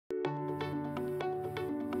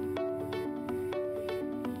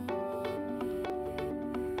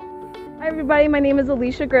Hi everybody, my name is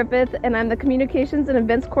Alicia Griffith and I'm the Communications and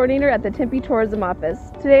Events Coordinator at the Tempe Tourism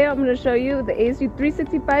Office. Today I'm going to show you the ASU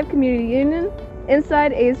 365 Community Union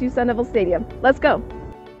inside ASU Sun Devil Stadium. Let's go!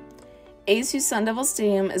 ASU Sun Devil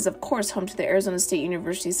Stadium is of course home to the Arizona State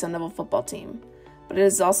University Sun Devil football team, but it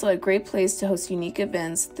is also a great place to host unique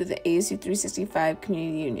events through the ASU 365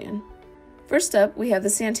 Community Union. First up, we have the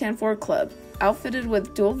Santan Ford Club. Outfitted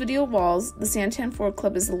with dual video walls, the Santan Ford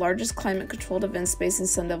Club is the largest climate-controlled event space in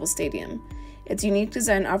Sun Devil Stadium. Its unique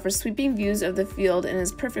design offers sweeping views of the field and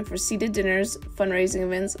is perfect for seated dinners, fundraising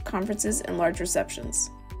events, conferences, and large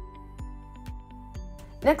receptions.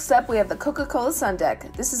 Next up, we have the Coca-Cola Sun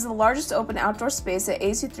Deck. This is the largest open outdoor space at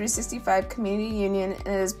ASU 365 Community Union, and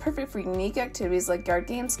it is perfect for unique activities like yard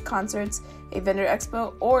games, concerts, a vendor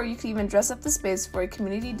expo, or you could even dress up the space for a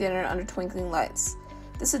community dinner under twinkling lights.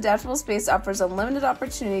 This adaptable space offers unlimited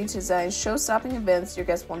opportunity to design show-stopping events your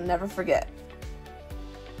guests will never forget.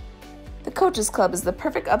 The Coaches Club is the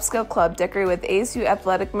perfect upscale club decorated with ASU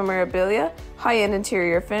athletic memorabilia, high-end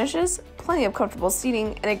interior finishes, plenty of comfortable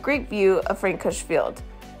seating, and a great view of Frank Cush Field.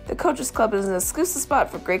 The Coaches Club is an exclusive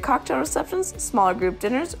spot for great cocktail receptions, smaller group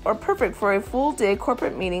dinners, or perfect for a full-day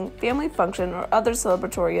corporate meeting, family function, or other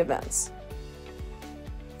celebratory events.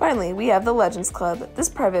 Finally, we have the Legends Club. This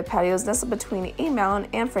private patio is nestled between A Mountain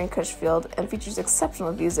and Frank Cush Field and features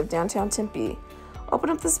exceptional views of downtown Tempe. Open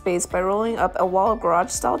up the space by rolling up a wall of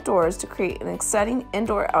garage-style doors to create an exciting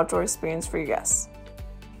indoor-outdoor experience for your guests.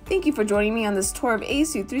 Thank you for joining me on this tour of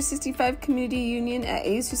ASU 365 Community Union at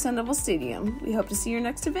ASU Sun Devil Stadium. We hope to see your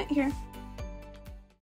next event here.